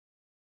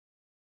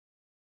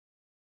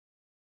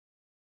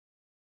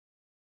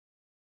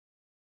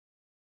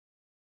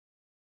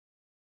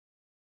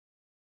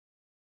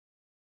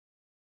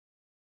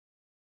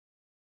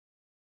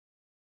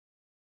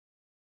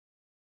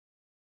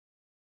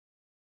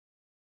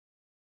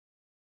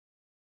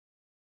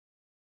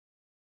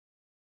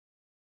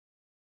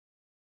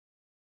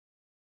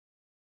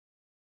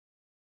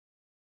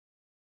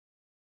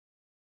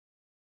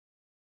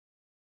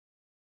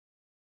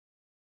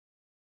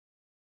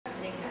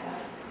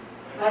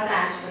Boa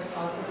tarde,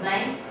 pessoal, tudo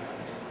bem?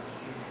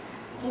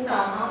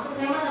 Então, nosso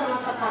tema da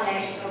nossa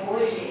palestra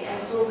hoje é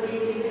sobre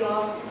o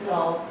LibreOffice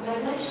Draw.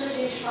 Mas antes da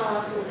gente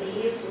falar sobre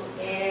isso,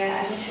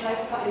 a gente vai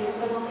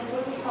fazer uma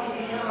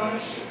introduçãozinha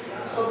antes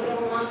sobre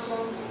um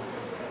assunto.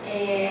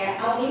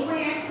 Alguém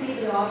conhece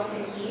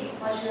LibreOffice aqui?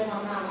 Pode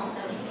levantar a mão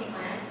para mim, quem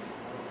conhece?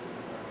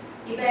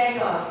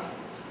 LibreOffice.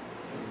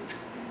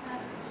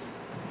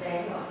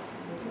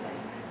 LibreOffice, muito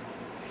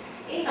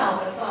bem. Então,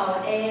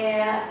 pessoal,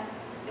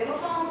 eu vou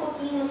falar um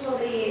pouquinho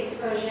sobre esse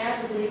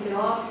projeto do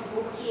LibreOffice,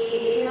 porque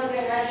ele, na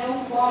verdade, é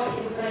um fork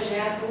do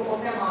projeto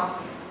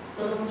OpenOffice.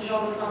 Todo mundo já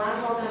ouviu falar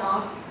do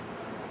OpenOffice?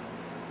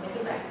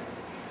 Muito bem.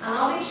 A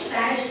nova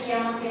entidade que é a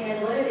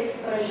mantenedora desse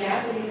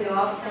projeto, o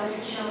LibreOffice, ela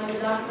se chama de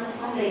Document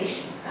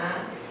Foundation,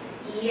 tá?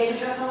 E a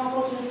gente vai falar um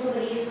pouquinho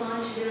sobre isso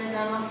antes de eu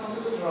entrar no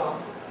assunto do Draw.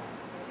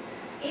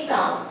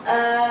 Então,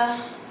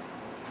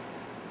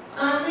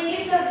 no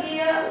início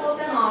havia o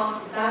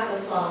OpenOffice, tá,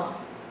 pessoal?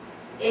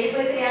 Ele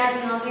foi criado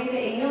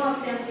em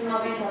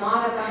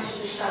 1999 a partir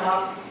do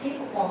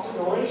StarOffice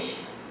 5.2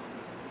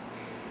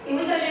 e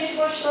muita gente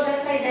gostou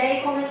dessa ideia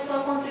e começou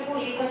a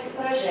contribuir com esse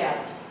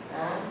projeto.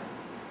 Tá?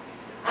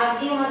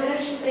 Havia uma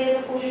grande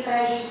empresa por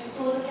detrás disso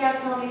tudo, que é a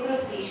Sun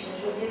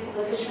Microsystems.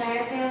 Vocês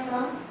conhecem a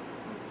Sun?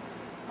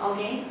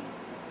 Alguém?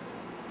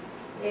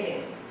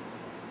 Beleza.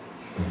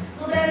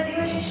 No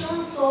Brasil, a gente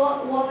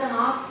lançou o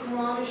OpenOffice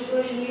no ano de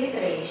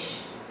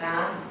 2003.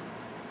 Tá?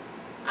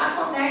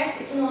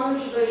 Acontece que no ano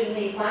de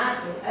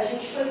 2004, a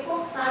gente foi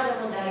forçado a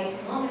mudar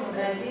esse nome no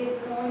Brasil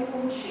por um único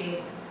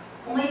motivo.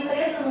 Uma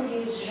empresa no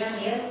Rio de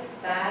Janeiro,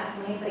 tá?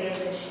 Uma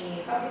empresa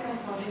de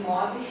fabricação de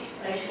móveis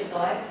para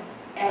escritório,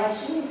 ela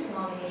tinha esse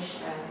nome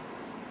registrado.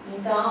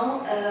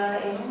 Então,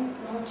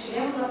 não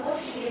tivemos a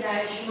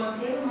possibilidade de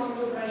manter o nome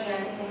do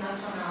projeto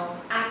internacional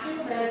aqui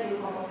no Brasil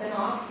como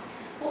OpenOffice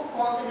por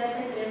conta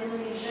dessa empresa no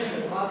Rio de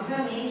Janeiro.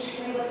 Obviamente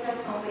que a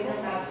negociação foi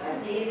tentar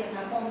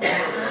comprar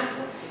a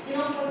marca, e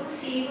não foi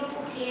possível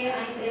porque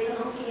a empresa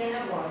não queria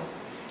negócio.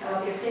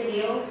 Ela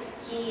percebeu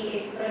que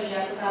esse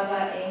projeto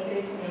estava em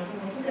crescimento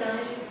muito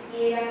grande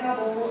e a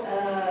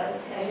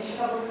gente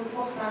acabou sendo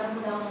forçado a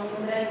mudar o nome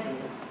no Brasil.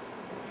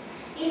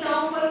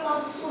 Então foi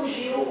quando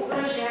surgiu o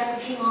projeto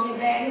de nome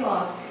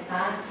LibreOffice,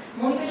 tá?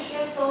 Muitas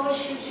pessoas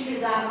que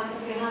utilizavam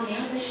essa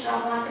ferramenta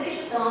estavam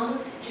acreditando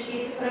de que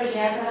esse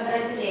projeto era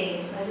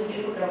brasileiro, mas eu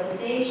digo para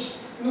vocês,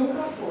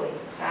 nunca foi,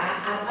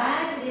 tá? A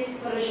base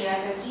desse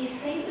projeto aqui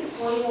sempre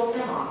foi o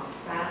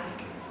OpenOffice, tá?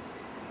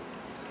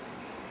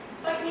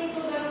 Só que nem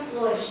tudo eram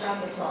flores, tá,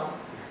 pessoal?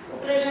 O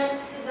projeto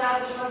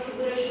precisava de uma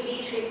figura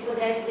jurídica que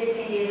pudesse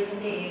defender os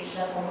interesses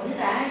da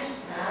comunidade,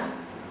 tá?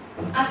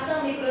 A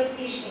Sun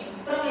Microsystems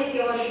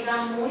prometeu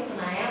ajudar muito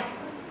na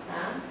época,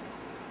 tá?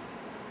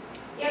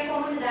 E a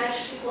comunidade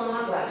ficou no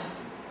aguardo.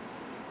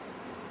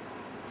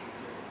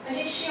 A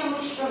gente tinha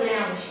muitos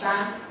problemas,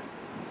 tá?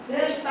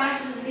 Grande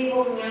parte do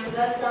desenvolvimento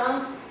da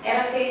Sun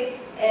era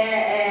feito,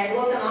 do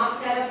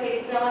OpenOffice era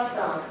feito pela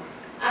Sun.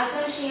 A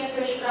Sun tinha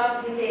seus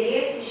próprios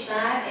interesses,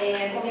 tá?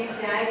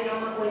 Comerciais, e é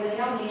uma coisa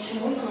realmente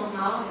muito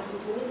normal nisso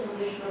tudo, não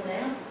vejo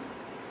problema.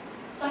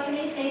 Só que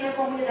nem sempre a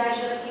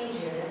comunidade era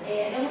atendida.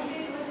 Eu não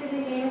sei se vocês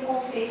entendem o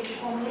conceito de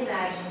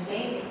comunidade,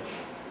 entendem?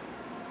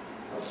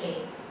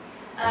 Ok.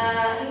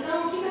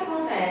 Então, o que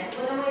acontece?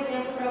 Vou dar um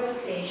exemplo para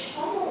vocês.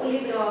 Como o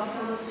LibreOffice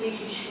é uma suíte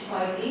de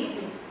escritório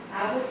livre,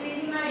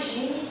 vocês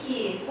imaginem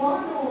que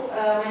quando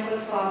a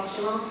Microsoft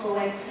lançou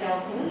o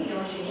Excel com 1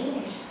 milhão de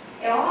linhas,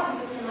 é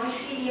óbvio que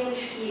nós queríamos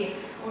que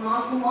o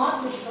nosso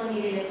módulo de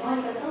planilha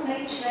eletrônica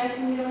também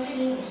tivesse 1 milhão de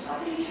linhas, só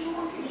que a gente não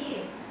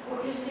conseguia,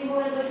 porque os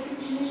desenvolvedores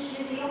simplesmente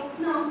diziam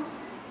não,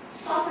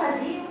 só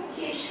faziam o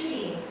que eles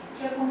queriam, o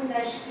que a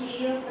comunidade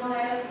queria não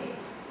era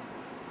feito.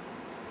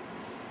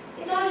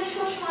 Então a gente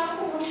continuava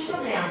com muitos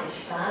problemas,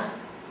 tá?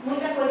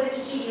 Muita coisa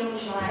que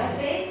queríamos não era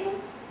feita,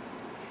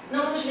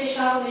 não nos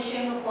deixavam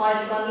mexer no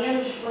código a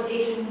menos de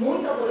poder de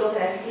muita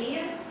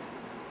burocracia,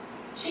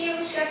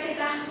 tínhamos que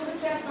aceitar tudo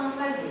que a Sun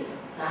fazia,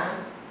 tá?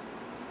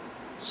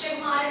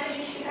 Chega uma hora que a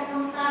gente fica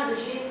cansado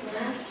disso,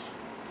 né?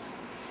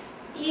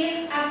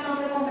 E a Sun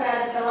foi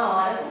comprada pela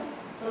Oracle,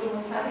 todo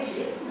mundo sabe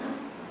disso, né?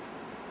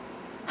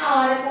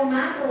 A Oracle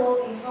mata o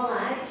Open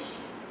Solaris.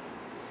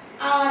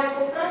 A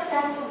Oracle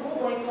processa o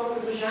Google em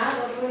torno do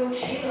Java, foi um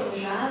tiro no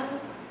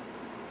Java.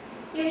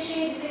 E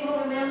tinha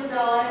desenvolvimento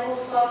da Oracle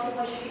sofre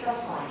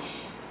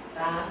modificações.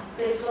 Tá?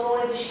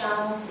 Pessoas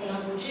estavam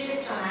sendo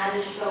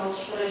direcionadas para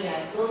outros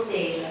projetos, ou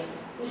seja,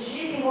 os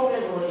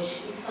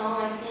desenvolvedores, que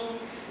são assim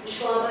os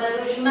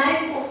colaboradores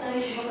mais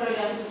importantes no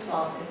projeto de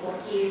software,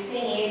 porque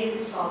sem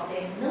eles o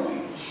software não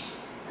existe.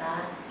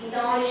 Tá?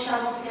 Então eles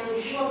estavam sendo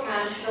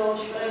deslocados para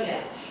outros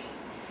projetos.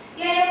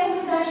 E aí a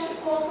comunidade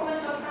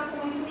começou a ficar com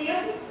muito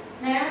medo,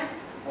 né?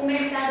 O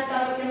mercado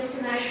estava tendo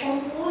sinais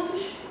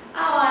confusos.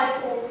 A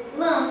Oracle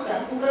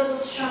lança um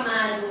produto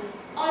chamado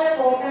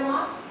Oracle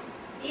OpenOffice,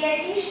 e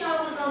aí quem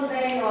estava usando o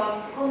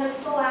LibreOffice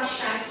começou a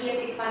achar que ia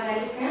ter que pagar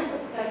licença,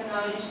 porque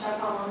afinal a gente está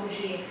falando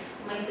de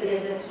uma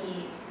empresa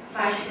que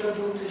faz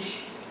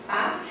produtos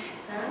pagos,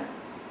 tá?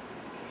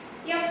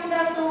 E a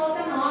fundação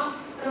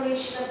OpenOffice,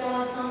 prometida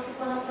pela Sun,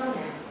 ficou na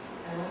promessa.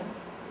 Tá?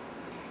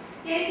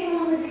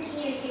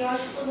 que eu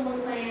acho que todo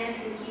mundo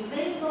conhece aqui,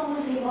 vem,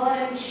 vamos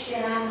embora, que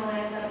esperar não é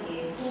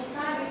saber. Quem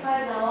sabe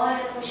faz a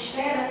hora, não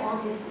espera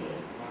acontecer.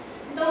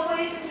 Então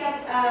foi isso que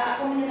a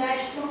comunidade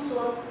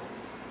pensou.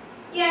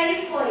 E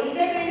aí foi,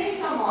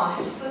 independência ou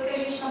morte, foi o que a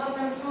gente estava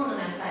pensando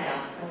nessa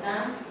época,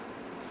 tá?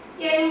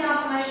 E aí não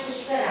dava mais para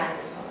esperar,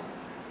 pessoal.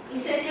 Em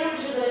setembro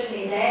de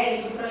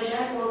 2010, o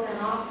projeto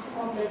LibreOffice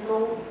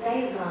completou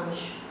 10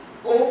 anos.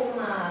 Houve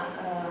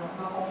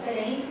uma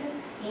conferência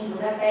em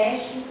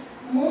Budapeste,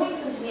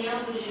 muitos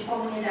membros de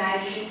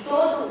comunidades de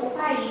todo o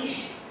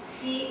país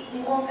se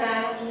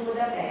encontraram em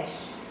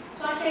Budapeste.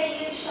 Só que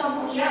aí eles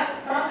estavam, e a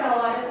própria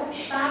Oracle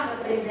estava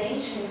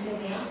presente nesse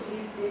evento,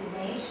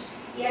 vice-presidente,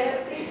 e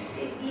era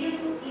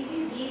percebido e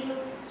visível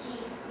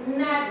que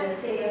nada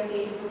seria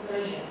feito para o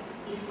projeto.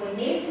 E foi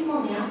nesse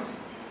momento,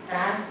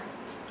 tá,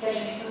 que a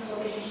gente pensou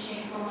que a gente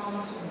tinha que tomar o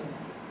nosso rumo.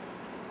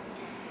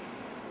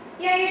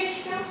 E aí a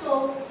gente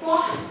pensou,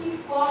 fork,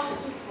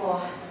 fork,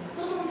 fork.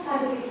 Todo mundo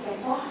sabe o que é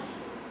fork?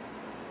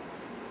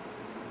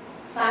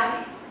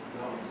 Sabe?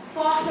 Não.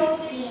 Fork é o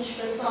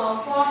seguinte,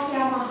 pessoal, fork é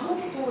uma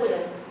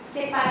ruptura,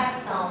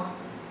 separação,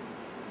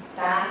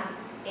 tá?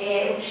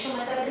 Eu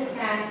costumo até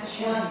brincar dos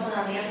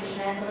relacionamentos,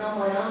 né? Estou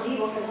namorando e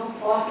vou fazer um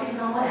fork de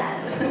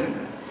namorada.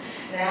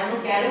 Né?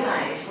 Não quero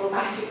mais, vou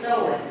partir para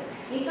outra.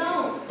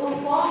 Então,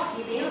 o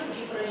fork dentro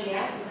de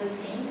projetos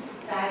assim,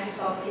 tá, de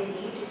software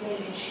livre, que a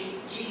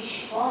gente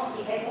diz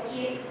fork, é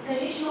porque se a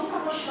gente não está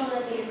gostando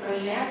daquele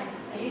projeto,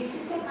 a gente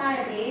se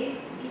separa dele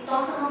e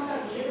toca a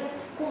nossa vida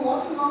com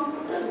outro nome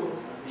para o produto.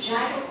 Já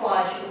que o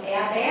código é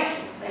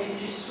aberto, a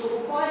gente suba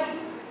o código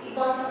e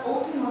bota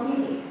outro nome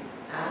nele.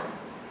 Tá?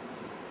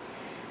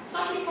 Só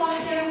que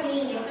fork é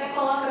ruim, eu até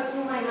coloco aqui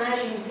uma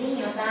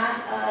imagenzinha,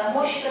 tá,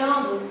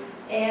 mostrando,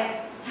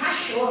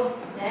 rachou,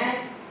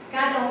 né?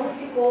 Cada um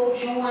ficou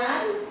de um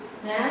lado,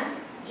 né?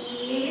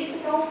 E isso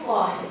que é o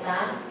fork,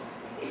 tá?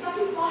 E só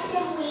que o fork é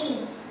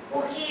ruim,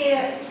 porque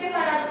se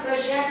separar do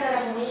projeto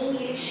era ruim,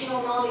 ele tinha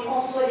um nome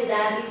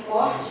consolidado e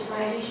forte,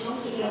 mas a gente não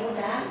queria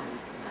mudar,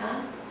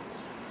 tá?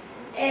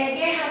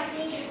 Guerra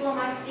sim,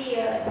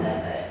 diplomacia,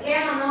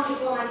 guerra não,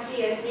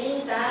 diplomacia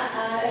sim,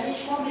 tá? A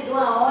gente convidou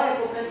a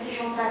Oracle para se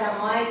juntar a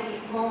nós e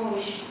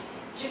fomos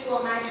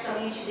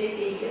diplomaticamente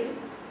deferidos.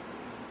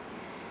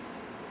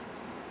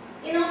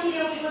 E não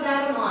queríamos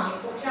mudar o nome,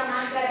 porque a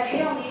marca era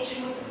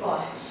realmente muito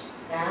forte,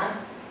 tá?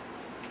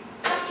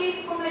 Só que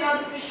ficou melhor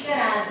do que o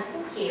esperado.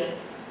 Por quê?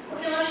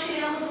 Porque nós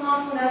criamos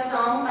uma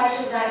fundação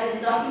batizada de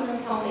Document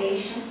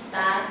Foundation,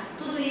 tá?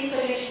 Tudo isso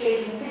a gente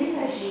fez em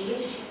 30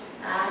 dias,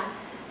 tá?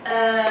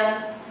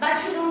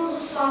 Batizamos o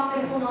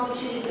software com o nome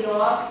de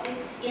LibreOffice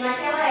e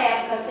naquela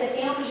época,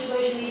 setembro de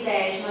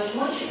 2010, nós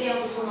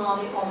mantivemos o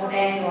nome como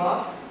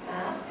LibreOffice,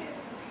 tá?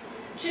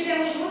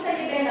 Tivemos muita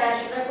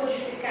liberdade para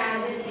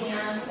codificar,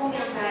 desenhar,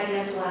 comentar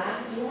e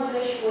atuar. E uma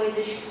das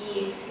coisas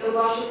que eu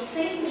gosto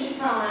sempre de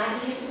falar,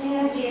 e isso tem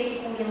a ver aqui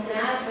com o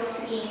GNUGRAF, é o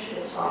seguinte,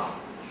 pessoal.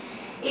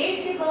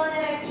 Esse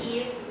banner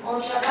aqui,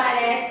 onde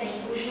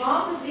aparecem os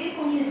novos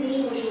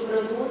íconezinhos do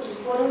produto,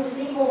 foram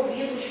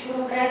desenvolvidos por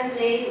um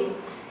brasileiro.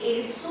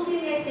 Ele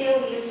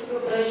submeteu isso para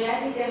o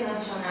projeto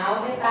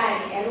internacional.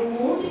 Reparem, era o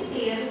mundo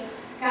inteiro,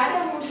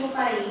 cada um de um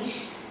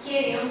país,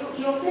 querendo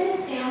e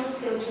oferecendo o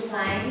seu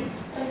design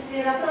para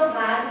ser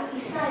aprovado e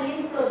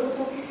sair no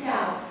produto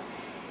oficial.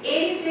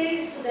 Ele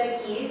fez isso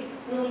daqui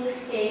no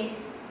Inkscape.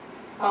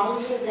 Paulo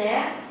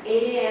José,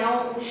 ele é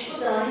um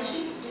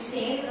estudante de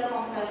ciência da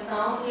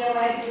computação e é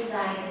web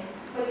designer.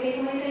 Foi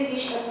feita uma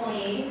entrevista com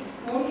ele,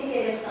 muito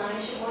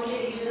interessante, onde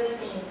ele diz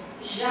assim: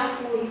 já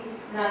fui,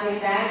 na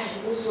verdade,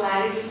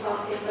 usuário de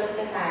software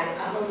proprietário.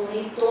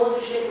 Abandonei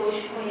todos depois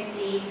que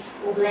conheci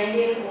o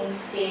Blender, o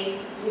Inkscape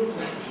e o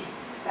GIMP.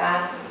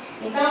 Tá?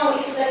 Então,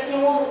 isso daqui é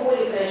um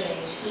orgulho para a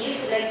gente. E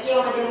isso daqui é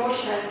uma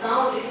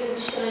demonstração de que os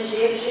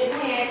estrangeiros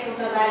reconhecem o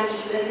trabalho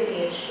dos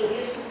brasileiros. Por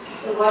isso,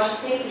 eu gosto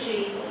sempre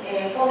de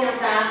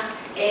fomentar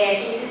que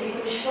esses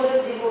ícones foram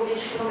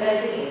desenvolvidos por um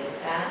brasileiro.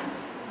 Tá?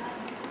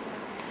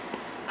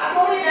 A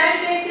comunidade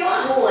desceu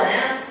à rua,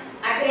 né?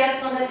 A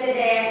criação da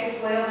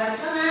TDF foi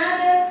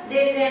ovacionada,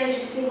 dezenas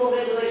de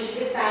desenvolvedores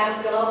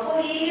gritaram pela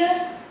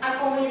euforia, a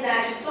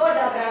comunidade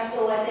toda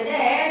abraçou a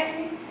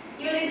TDF,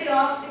 e o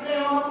LibreOffice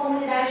ganhou uma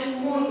comunidade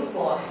muito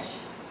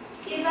forte.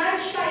 E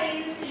vários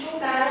países se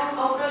juntaram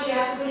ao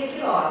projeto do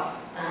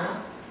LibreOffice.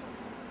 Tá?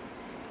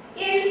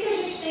 E aí, o que a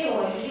gente tem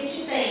hoje? A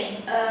gente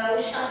tem o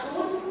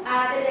estatuto,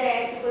 a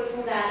TDF foi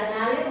fundada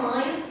na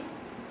Alemanha,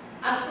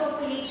 a sua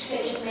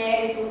política de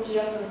mérito e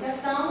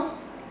associação.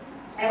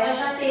 Ela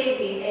já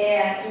teve,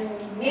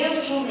 em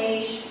menos de um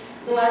mês,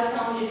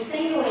 doação de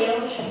 100 mil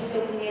euros no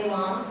seu primeiro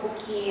ano,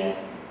 porque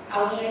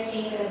alguém aqui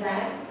é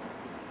empresário?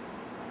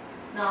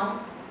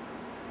 Não.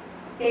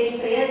 Ter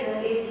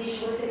empresa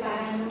exige você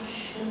pagar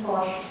muitos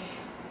impostos,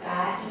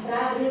 tá? E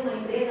para abrir uma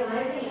empresa,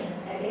 mais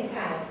ainda, é bem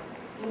caro.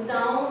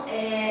 Então,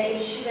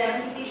 eles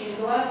tiveram que pedir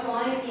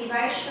doações e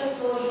várias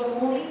pessoas do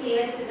mundo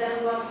inteiro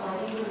fizeram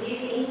doações,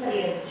 inclusive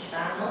empresas,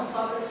 tá? Não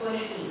só pessoas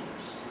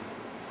físicas.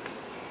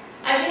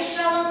 A gente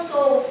já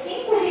lançou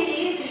 5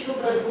 releases do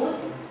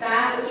produto,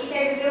 tá? O que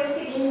quer dizer o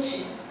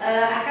seguinte: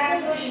 a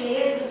cada 2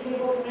 meses o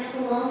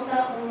desenvolvimento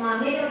lança uma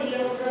melhoria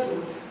no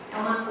produto. É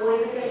uma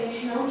coisa que a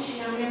gente não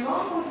tinha a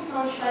menor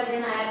condição de fazer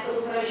na época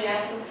do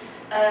projeto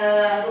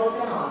do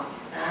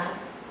OpenOffice. Tá?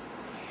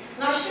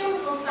 Nós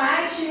temos um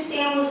site,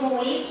 temos um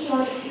wiki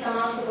onde fica a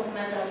nossa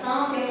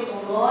documentação, temos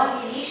um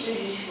blog, listas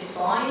de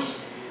discussões,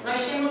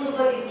 nós temos o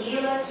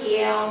Bugzilla, que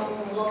é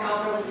um local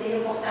para você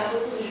reportar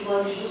todos os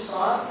bugs do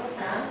software.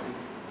 Tá?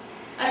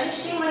 A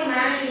gente tem uma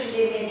imagem de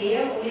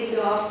DVD, o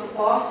LibreOffice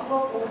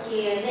Portable,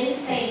 porque nem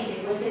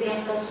sempre você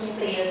dentro da sua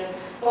empresa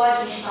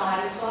pode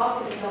instalar o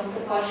software, então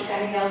você pode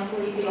carregar o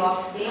seu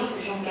LibreOffice dentro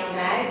de um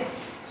pendrive,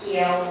 que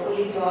é o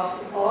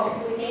LibreOffice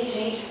Portable, e tem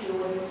gente que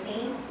usa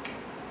assim.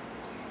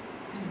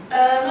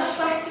 Nós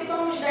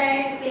participamos da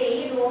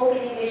SPI, do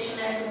Open Innovation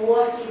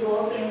Network e do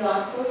Open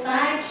Doc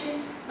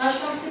Society. Nós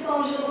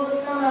participamos do Google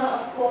Summer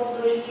of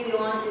Code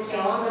 2011, que é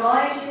o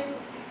Android.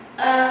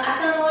 A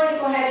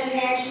Canonical, Red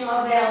Hat e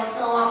Novell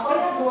são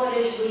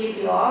apoiadoras do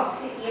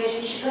LibreOffice e a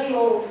gente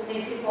ganhou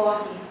nesse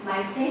fork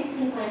mais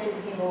 150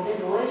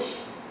 desenvolvedores.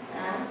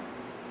 Tá?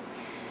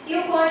 E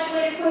o código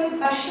ele foi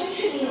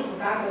bastante limpo,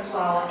 tá,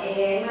 pessoal?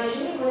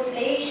 Imaginem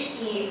vocês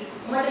que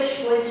uma das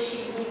coisas que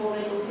o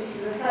desenvolvedor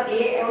precisa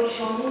saber é o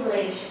idioma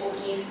inglês,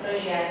 porque esse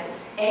projeto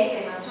é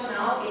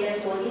internacional, ele é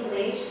todo em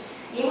inglês.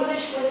 E uma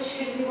das coisas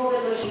que os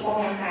desenvolvedores têm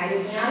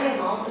comentários em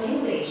alemão para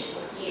inglês,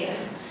 porque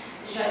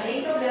se já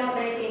tem problema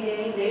para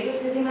entender o inglês,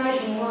 vocês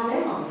imaginam o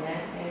alemão,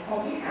 né? É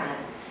complicado.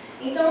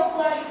 Então o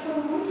código foi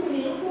muito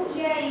limpo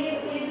e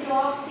aí o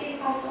LibreOffice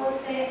passou a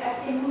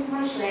ser muito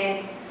mais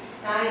leve.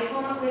 Tá? E foi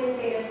uma coisa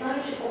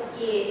interessante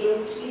porque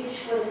eu fiz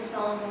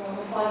exposição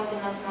no Fórum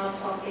Internacional de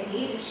Software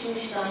Livre, tinha um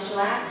stand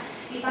lá,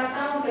 e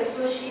passavam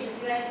pessoas que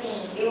diziam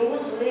assim, eu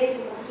uso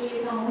esse porque ele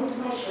está muito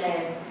mais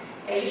leve.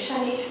 É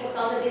justamente por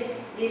causa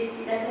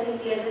dessa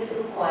limpeza aqui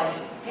do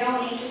código.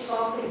 Realmente o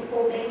software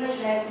ficou bem mais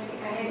leve de se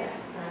carregar.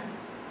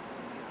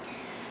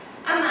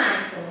 Tá? A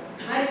marca,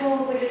 mais um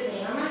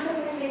orgulhozinho, a marca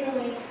foi feita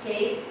no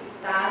Inkscape,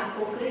 tá?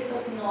 Por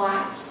Christoph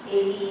Noack,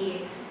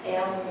 ele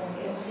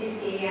eu não sei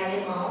se ele é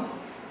alemão,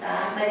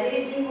 tá? Mas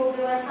ele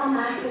desenvolveu essa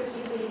marca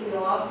aqui do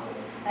LibreOffice.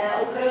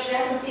 O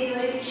projeto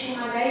anterior ele tinha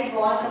uma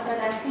gaivota para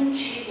dar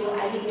sentido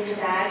à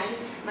liberdade,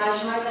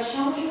 mas nós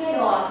achamos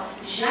melhor,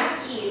 já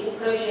que o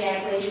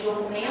projeto é de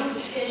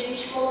documentos, que a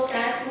gente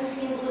colocasse um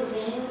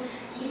símbolozinho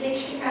que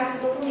identificasse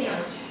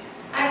documentos.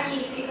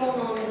 Aqui fica o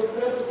nome do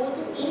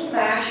produto e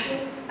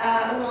embaixo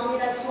o nome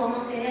da sua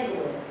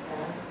mantenedora.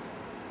 Tá?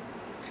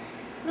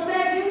 No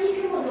Brasil, o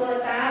que mudou?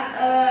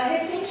 Tá?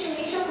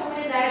 Recentemente, a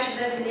comunidade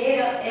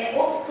brasileira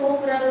optou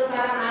por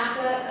adotar a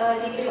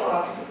marca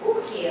LibreOffice.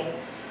 Por quê?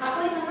 A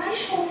coisa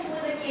mais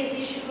confusa que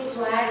existe para o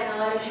usuário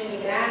na hora de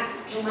migrar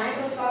de um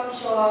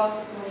Microsoft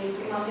Office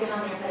para uma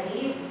ferramenta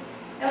livre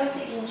é o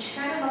seguinte,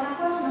 caramba, mas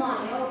qual é o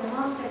nome? É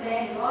OpenOffice,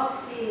 é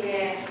LibreOffice,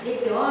 é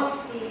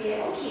LibreOffice,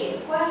 o quê?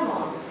 Qual é o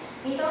nome?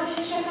 Então a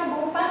gente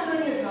acabou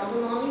padronizando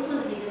o nome,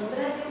 inclusive no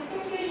Brasil,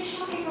 porque a gente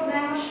não tem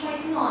problemas com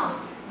esse nome.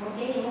 Não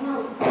tem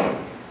nenhuma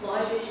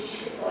loja de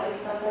escritório que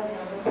está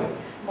fazendo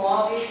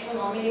móveis com o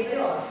nome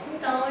LibreOffice.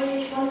 Então a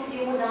gente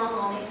conseguiu mudar o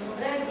nome aqui no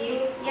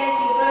Brasil e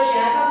aqui o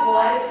projeto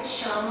agora se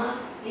chama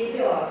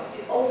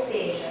LibreOffice. Ou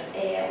seja,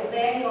 o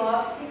BR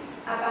Office,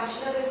 a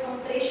partir da versão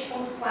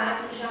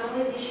 3.4 já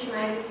não existe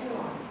mais esse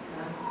nome.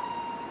 Tá?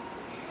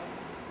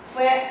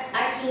 Foi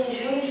aqui em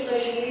junho de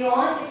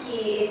 2011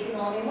 que esse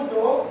nome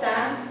mudou,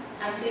 tá?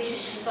 A suíte de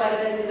escritório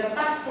brasileira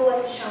passou a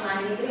se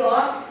chamar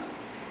LibreOffice.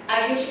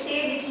 A gente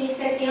teve que, em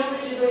setembro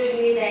de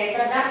 2010,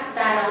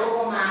 adaptar a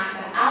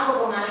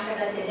logomarca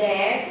da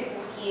TDF,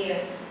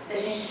 porque se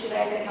a gente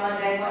tivesse aquela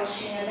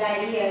gaivotinha,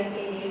 daria a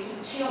entender que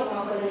tinha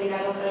alguma coisa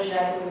ligada ao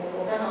projeto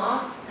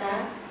OpenOffice.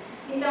 Tá?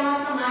 Então,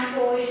 essa marca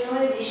hoje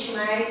não existe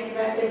mais e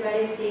vai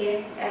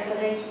prevalecer essa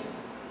daqui.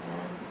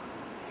 Tá?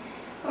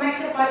 Como é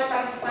que você pode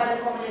participar da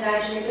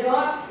comunidade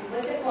LibreOffice?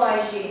 Você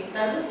pode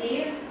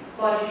traduzir,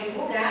 pode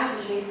divulgar,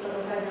 do jeito que eu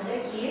estou fazendo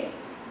aqui.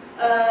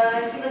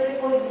 Se você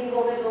for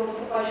desenvolvedor,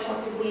 você pode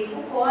contribuir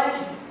com o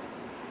código,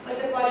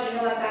 você pode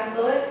relatar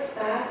bugs,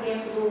 tá?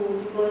 Dentro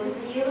do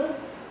Bugzilla.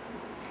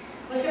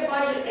 Você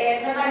pode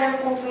trabalhar no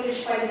controle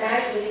de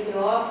qualidade do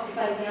LibreOffice,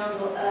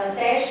 fazendo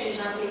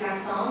testes na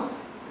aplicação.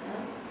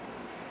 Tá?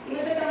 E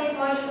você também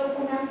pode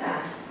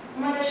documentar.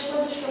 Uma das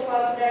coisas que eu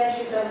posso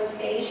garantir para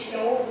vocês, que é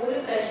um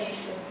orgulho para a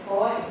gente desse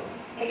fork,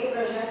 é que o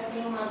projeto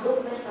tem uma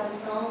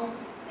documentação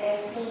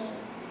assim,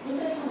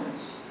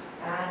 impressionante.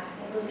 Tá?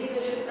 Inclusive,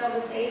 eu digo para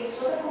vocês, eu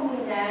sou da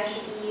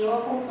comunidade e eu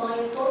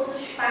acompanho todos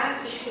os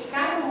passos que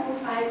cada um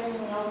faz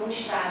em algum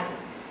estado.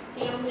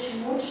 Temos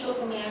muitos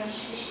documentos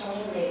que estão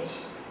em inglês.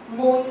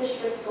 Muitas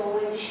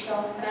pessoas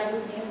estão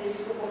traduzindo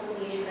isso para o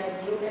português do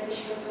Brasil para que as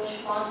pessoas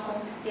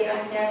possam ter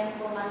acesso à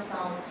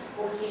informação.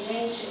 Porque,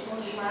 gente, um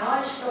dos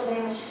maiores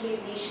problemas que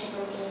existem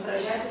em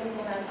projetos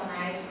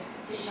internacionais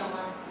se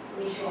chama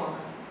o idioma.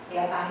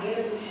 É a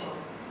barreira do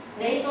idioma.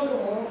 Nem todo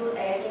mundo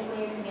tem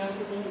conhecimento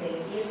do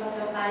inglês, e isso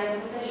atrapalha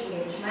muitas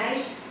vezes,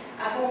 mas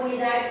a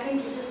comunidade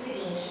sempre diz o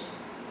seguinte,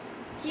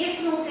 que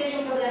isso não seja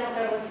um problema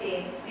para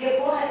você.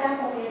 Recorra até a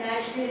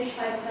comunidade que a gente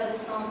faz a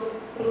tradução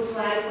para o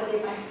usuário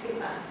poder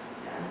participar.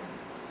 Tá?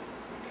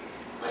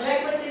 Onde é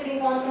que vocês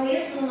encontram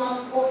isso? No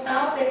nosso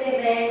portal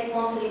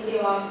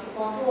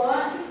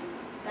ptbr.libreoffice.org.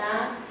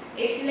 Tá?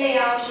 Esse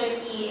layout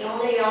aqui é um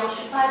layout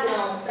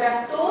padrão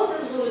para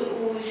todos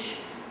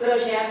os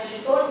projetos de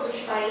todos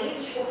os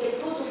países, porque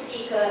tudo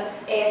fica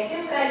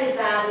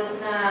centralizado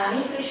na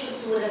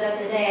infraestrutura da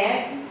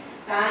TDF.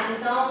 Tá?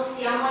 Então,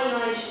 se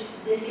amanhã eles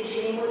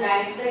decidirem mudar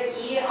isso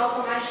daqui,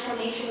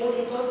 automaticamente muda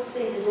em todos os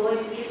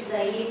servidores. Isso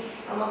daí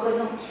é uma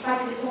coisa que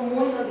facilitou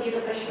muito a vida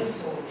para as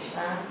pessoas.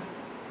 Tá?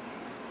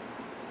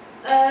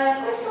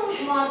 Quais são os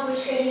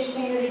módulos que a gente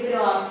tem no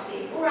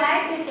LibreOffice? O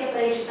Writer, que é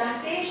para editar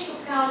texto,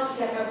 o Calc,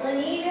 que é para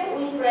planilha,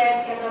 o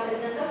Impress, que é para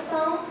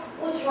apresentação,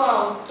 o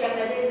Draw, que é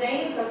para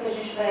desenho, que é o que a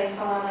gente vai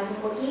falar mais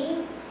um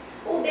pouquinho,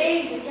 o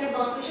Basic, que é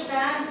banco de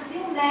dados, e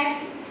o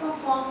Math, que são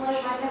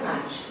fórmulas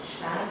matemáticas.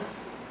 Tá?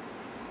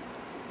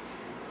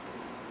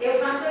 Eu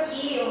faço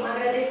aqui um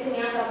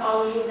agradecimento a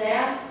Paulo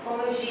José.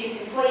 Como eu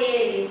disse, foi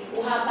ele,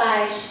 o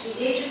rapaz, que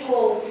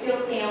dedicou o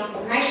seu tempo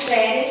nas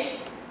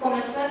férias.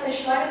 Começou essa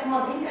história com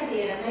uma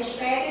brincadeira. Nas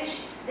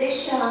férias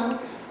deste ano,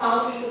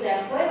 Paulo José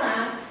foi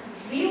lá,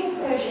 viu o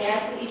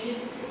projeto e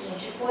disse o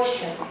seguinte: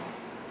 poxa,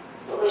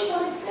 estou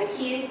gostando disso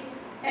aqui,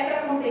 é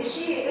para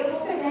competir? Eu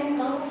vou pegar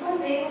então, vou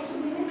fazer, vou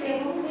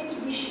submeter, vamos ver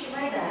que bicho que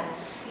vai dar.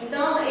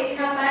 Então, esse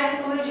rapaz,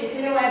 como eu disse,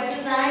 ele é web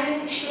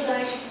designer,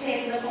 estudante de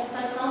ciência da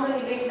computação da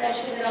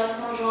Universidade Federal de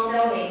São João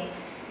del Rei.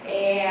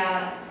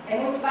 É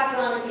muito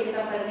bacana o que ele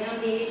está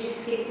fazendo e ele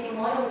disse que ele tem o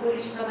maior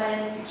orgulho de trabalhar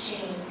nesse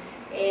time.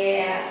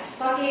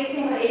 Só que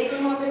ele tem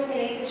uma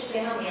preferência de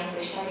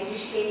ferramentas, tá? Ele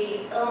diz que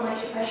ele ama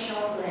de paixão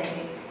o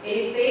Blender.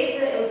 Ele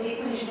fez os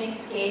ícones de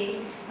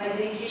Inkscape, mas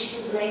ele diz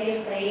que o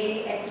Blender para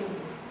ele é tudo.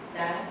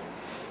 Tá?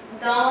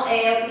 Então,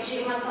 eu pedi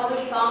uma salva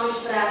de palmas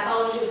para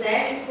Paulo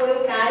José, que foi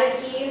o cara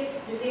que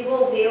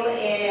desenvolveu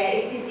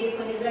esses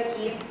ícones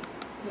aqui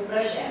no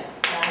projeto.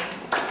 Tá?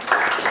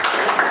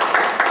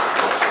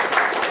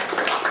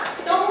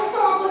 Então, vamos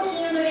falar um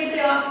pouquinho do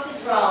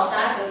LibreOffice Draw,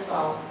 tá,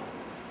 pessoal?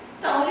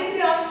 Então, o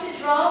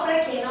LibreOffice Draw, para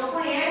quem não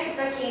conhece,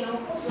 para quem não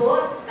usou,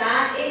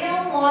 tá? Ele é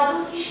um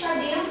módulo que está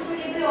dentro do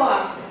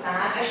LibreOffice,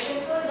 tá? As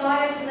pessoas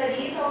olham aquilo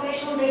ali e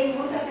talvez não deem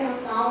muita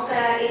atenção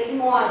para esse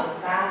módulo,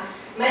 tá?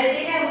 Mas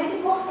ele é muito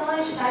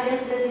importante, tá?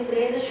 Dentro das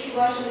empresas que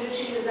gostam de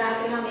utilizar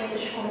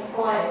ferramentas como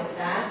Corel,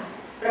 tá?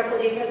 Para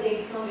poder fazer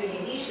edição de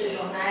revistas,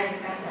 jornais e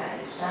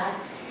cartazes, tá?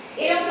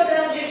 Ele é um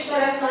programa de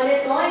editoração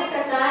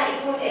eletrônica, tá?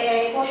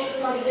 E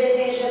construção de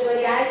desenhos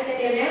vetoriais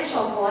semelhante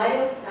ao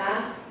Corel,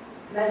 tá?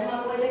 Mas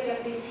uma coisa que é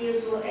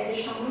preciso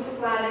deixar muito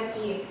claro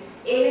aqui,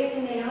 ele é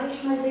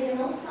semelhante, mas ele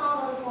não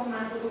salva no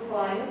formato do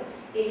Corel,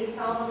 ele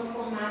salva no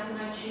formato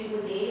nativo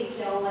dele,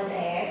 que é o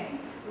ADF,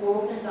 o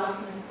Open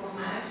Document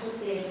Format, ou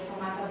seja,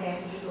 formato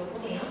aberto de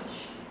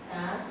documentos.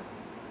 Tá?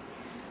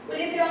 O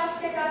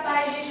LibreOffice é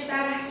capaz de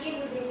editar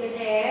arquivos em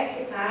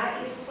PDF, tá?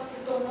 Isso só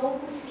se tornou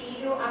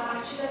possível a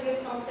partir da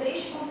versão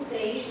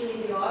 3.3 do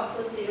LibreOffice,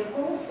 ou seja,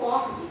 com o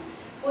fork,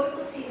 foi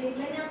possível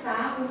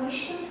implementar uma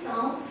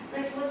extensão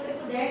para que você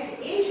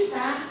pudesse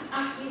editar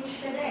arquivos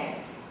PDF.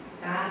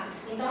 Tá?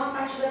 Então, a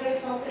partir da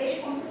versão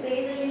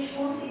 3.3, a gente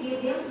conseguiu,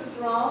 dentro do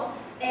Draw,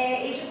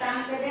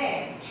 editar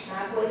PDFs,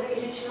 tá? Coisa que a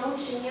gente não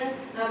tinha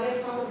na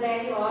versão do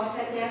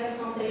LibreOffice até a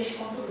versão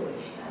 3.2.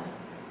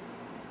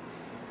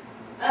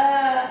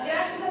 Tá?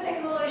 Graças à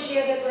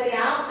tecnologia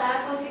vetorial,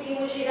 tá?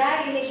 Conseguimos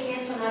girar e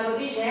redimensionar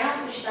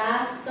objetos,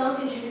 tá?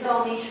 Tanto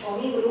individualmente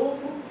como em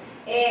grupo.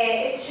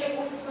 Esses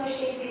recursos são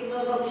extensivos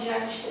aos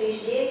objetos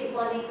 3D, que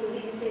podem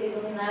inclusive ser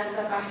iluminados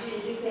a partir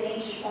de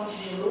diferentes fontes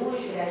de luz,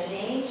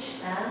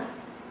 gradientes. Tá?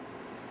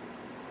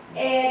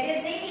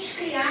 Desenhos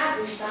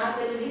criados, tá,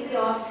 pelo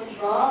LibreOffice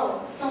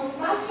Draw são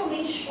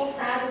facilmente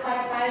exportados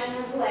para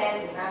páginas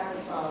web, tá,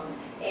 pessoal?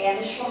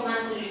 Nos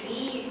formatos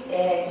GIF,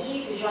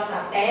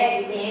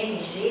 JPEG,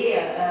 PNG,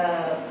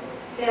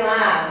 sei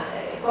lá,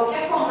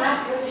 qualquer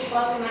formato que vocês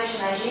possam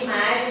imaginar de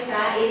imagem,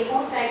 tá? Ele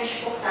consegue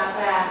exportar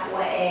para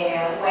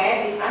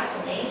web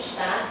facilmente,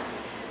 tá?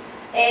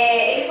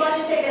 Ele pode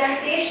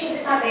integrar textos e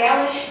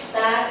tabelas,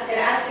 tá?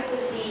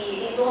 Gráficos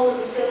e em torno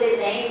do seu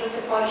desenho,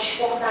 você pode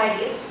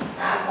exportar isso,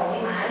 tá? Como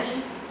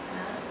imagem.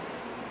 Tá?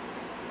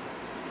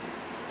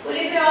 O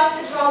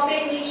LibreOffice Draw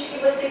permite que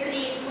você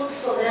crie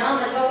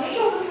fluxogramas. Alguém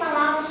já ouviu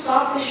falar num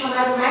software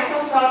chamado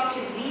Microsoft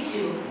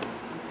Visio?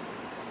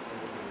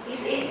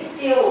 Esse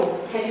seu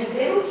quer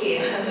dizer o quê?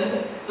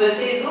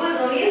 Vocês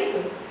usam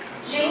isso?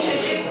 Gente, eu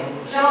digo,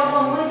 já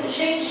usou muito.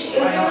 Gente,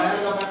 eu já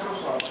uso. Não era da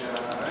Microsoft, era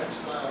antes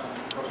da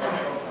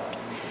Microsoft.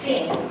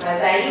 Sim,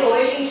 mas aí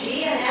hoje em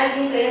dia, né, as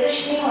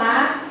empresas têm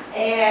lá,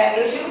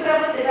 eu digo para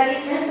vocês, a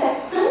licença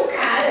é tão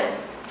cara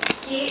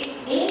que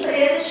em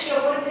empresas que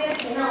eu vou dizer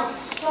assim, não,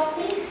 só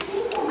tem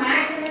 5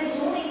 máquinas,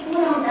 uma em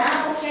por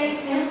andar, porque a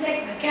licença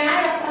é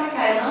cara pra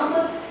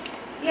caramba.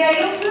 E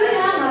aí eu fui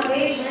olhar uma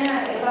vez,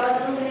 né, eu estava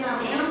dando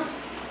treinamento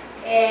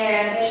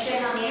das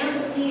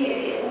ferramentas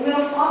e o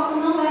meu foco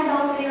não é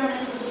dar o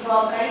treinamento do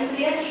Draw para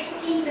empresas,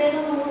 porque que a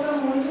empresa não usa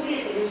muito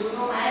isso, eles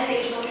usam mais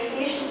editor de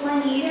texto,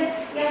 planilha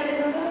e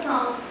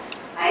apresentação.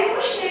 Aí eu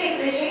mostrei,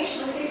 falei, gente,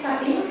 vocês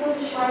sabiam que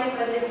vocês podem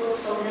fazer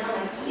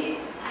fluxograma aqui?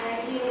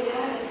 Aí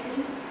olharam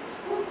assim,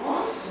 não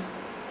posso?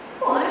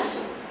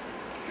 Pode.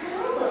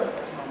 Caramba,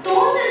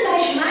 todas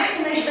as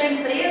máquinas da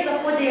empresa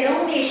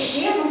poderão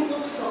mexer no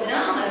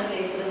fluxograma? Eu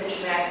falei, se você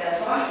tiver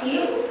acesso ao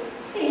arquivo,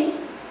 sim.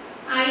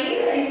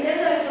 Aí a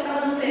empresa que eu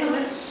estava no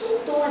treinamento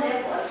surtou,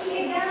 né? Pô, que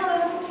legal, eu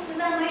não vou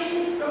precisar mais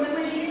desse problema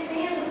de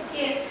licença,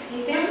 porque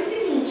entenda o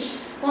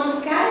seguinte, quando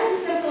o cara do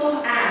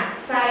setor A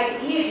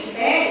ia de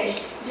férias,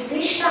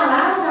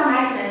 desinstalavam da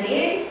máquina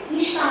dele e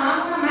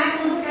instalavam na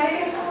máquina do cara que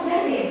ia ficar no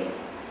lugar dele.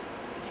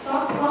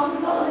 Só por causa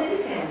do valor da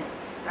licença,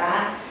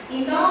 tá?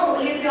 Então,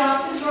 o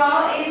LibreOffice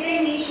Draw, ele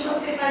permite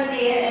você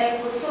fazer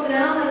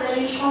fluxogramas, a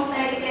gente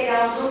consegue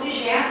pegar os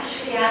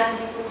objetos criados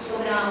em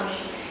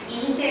fluxogramas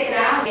e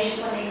integrar os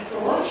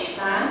conectores,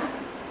 tá?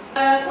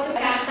 Você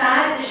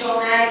cartazes,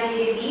 jornais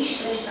e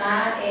revistas,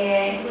 tá?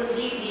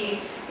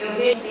 Inclusive, eu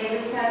vejo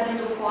empresas se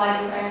abrindo o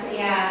código para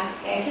criar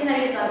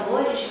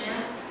sinalizadores,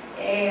 né?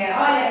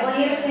 Olha,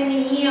 banheiro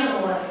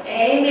feminino,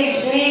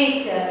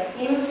 emergência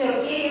e não sei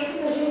o quê. Eu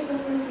fico às vezes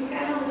pensando assim,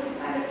 caramba, você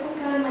paga tão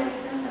caro uma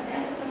licença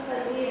dessa para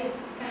fazer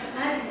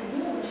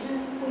cartazezinhos, né?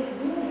 Essa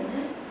coisinha,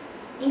 né?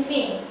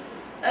 Enfim,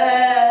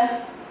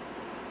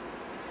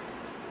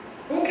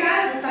 um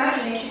caso, tá,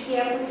 gente, que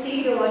é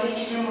possível a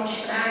gente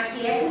demonstrar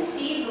que é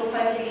possível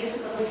fazer isso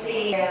para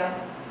você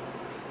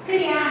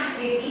criar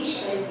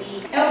revistas.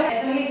 E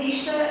essa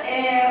revista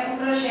é um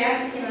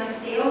projeto que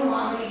nasceu no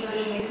ano de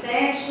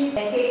 2007,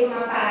 teve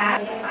uma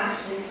parada, a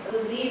parte desse,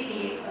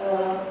 inclusive,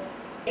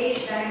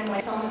 desde a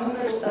emoção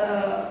número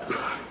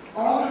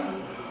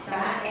 11,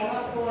 tá?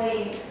 Ela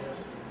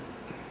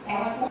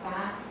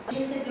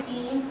recebeu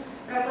sim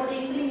para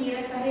poder imprimir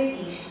essa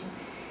revista.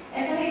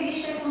 Essa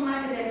revista é em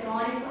formato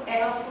eletrônico,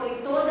 ela foi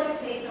toda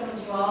feita no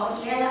Draw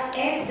e ela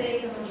é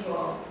feita no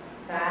Draw,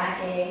 tá?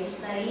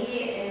 Isso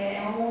daí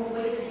é um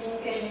orgulhozinho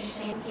que a gente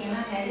tem aqui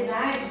na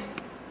realidade.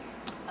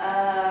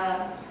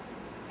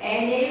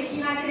 É meio que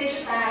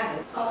inacreditável.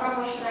 Só para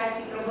mostrar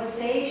aqui para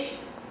vocês,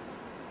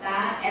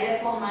 tá? Ela é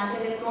formato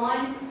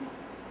eletrônico,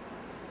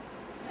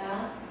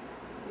 tá?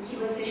 O que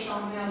vocês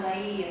estão vendo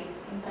aí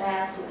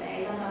impresso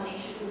é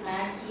exatamente o que está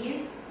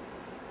aqui,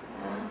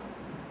 tá?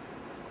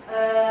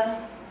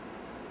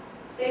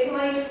 Teve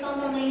uma edição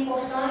também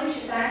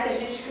importante, tá, que a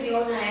gente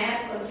criou na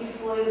época, que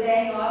foi o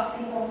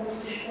LibreOffice em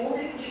concursos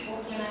públicos,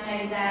 porque na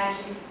realidade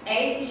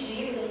é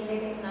exigido em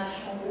determinados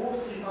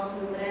concursos, Banco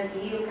do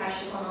Brasil,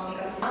 Caixa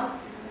Econômica Federal.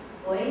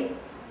 Oi?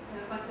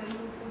 Eu passei no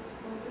concurso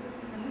público,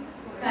 assim, muita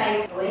coisa.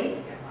 Caiu, oi?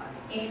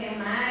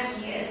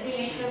 Enfermagem,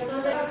 assim, as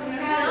pessoas falam assim,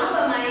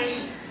 caramba,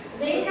 mas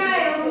vem cá,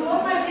 eu não vou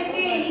fazer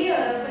TI.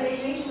 Eu falei,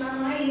 gente,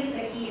 não é isso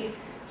aqui.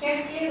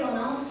 Quer queira ou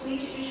não,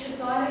 suíte de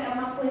escritório é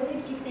uma coisa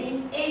que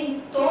tem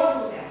em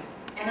todo lugar.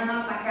 É na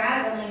nossa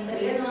casa, na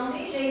empresa, não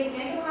tem jeito.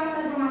 Quem é que não vai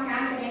fazer uma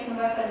carta, quem é que não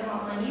vai fazer uma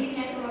planilha,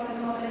 quem é que não vai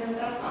fazer uma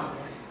apresentação,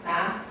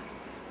 tá?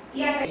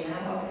 E até,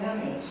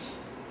 obviamente.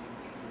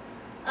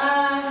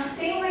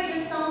 Tem uma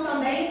edição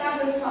também, tá,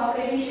 pessoal,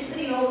 que a gente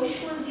criou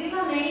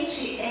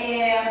exclusivamente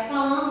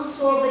falando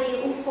sobre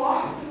o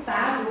fork,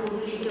 tá,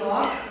 do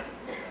LibreOffice,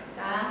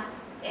 tá?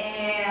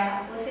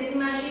 Vocês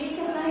imaginem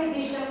que essa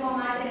revista é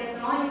formato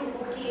eletrônico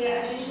porque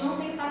a gente não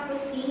tem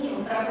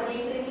patrocínio para poder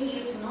imprimir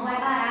isso. Não é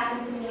barato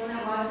imprimir um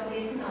negócio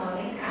desse, não,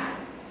 é bem caro,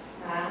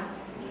 tá?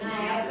 E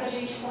na época a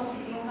gente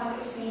conseguiu um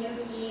patrocínio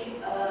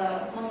que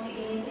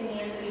conseguiu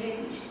imprimir essas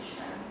revistas,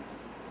 tá?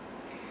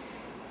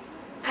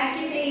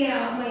 Aqui tem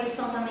uma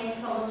edição também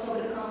que falou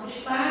sobre o Campus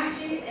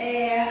Party.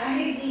 A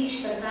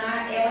revista,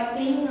 tá? Ela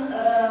tem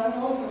um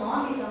novo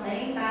nome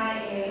também, tá?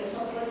 Eu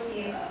só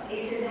trouxe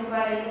esse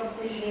exemplar aí para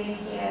vocês verem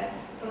que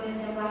foi um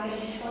exemplar que a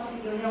gente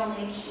conseguiu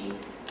realmente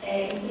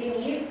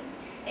imprimir.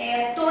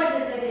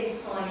 Todas as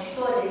edições,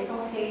 todas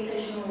são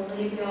feitas no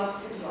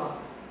LibreOffice Draw,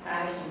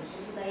 tá, gente?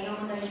 Isso daí é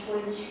uma das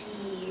coisas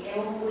que é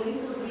orgulho,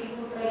 inclusive,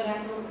 do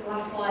projeto lá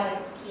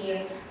fora,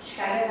 porque os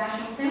caras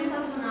acham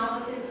sensacional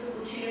vocês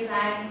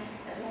utilizarem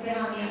essa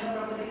ferramenta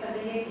para poder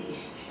fazer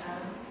revistas, tá?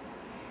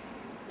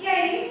 E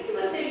aí, se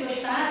vocês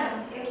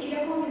gostaram, eu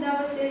queria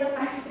convidar vocês a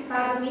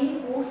participar do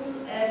mini curso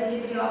do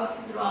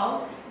LibreOffice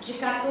Draw de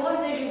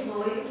 14 às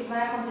 18, que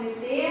vai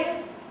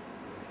acontecer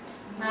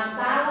na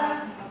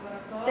sala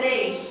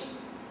 3.